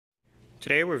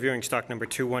Today we're reviewing stock number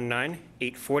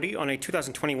 219840 on a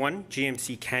 2021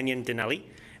 GMC Canyon Denali,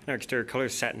 and our exterior color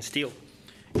is satin steel.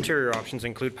 Interior options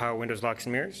include power windows, locks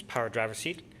and mirrors, power driver's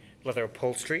seat, leather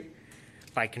upholstery,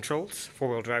 light controls,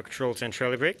 four-wheel drive controls and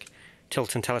trailer brake,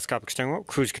 tilt and telescopic steering wheel,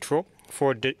 cruise control,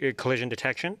 forward collision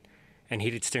detection and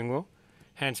heated steering wheel,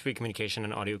 hands-free communication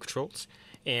and audio controls,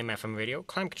 AM/FM radio,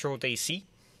 climate controlled AC,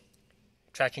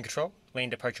 traction control, lane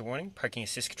departure warning, parking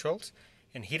assist controls,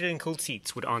 and heated and cooled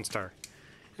seats with OnStar.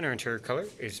 And our interior color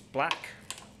is black.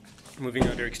 Moving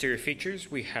on to exterior features,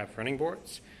 we have running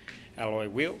boards, alloy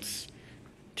wheels,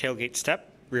 tailgate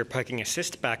step, rear parking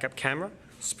assist, backup camera,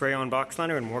 spray-on box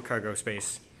liner, and more cargo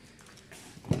space.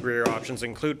 Rear options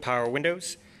include power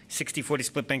windows, 60/40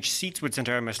 split bench seats with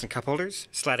center armrest and cup holders,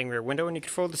 sliding rear window, and you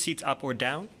can fold the seats up or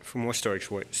down for more storage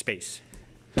space.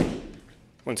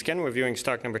 Once again, we're viewing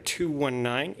stock number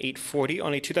 219840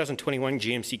 on a 2021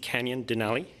 GMC Canyon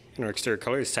Denali, and our exterior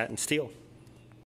color is satin steel.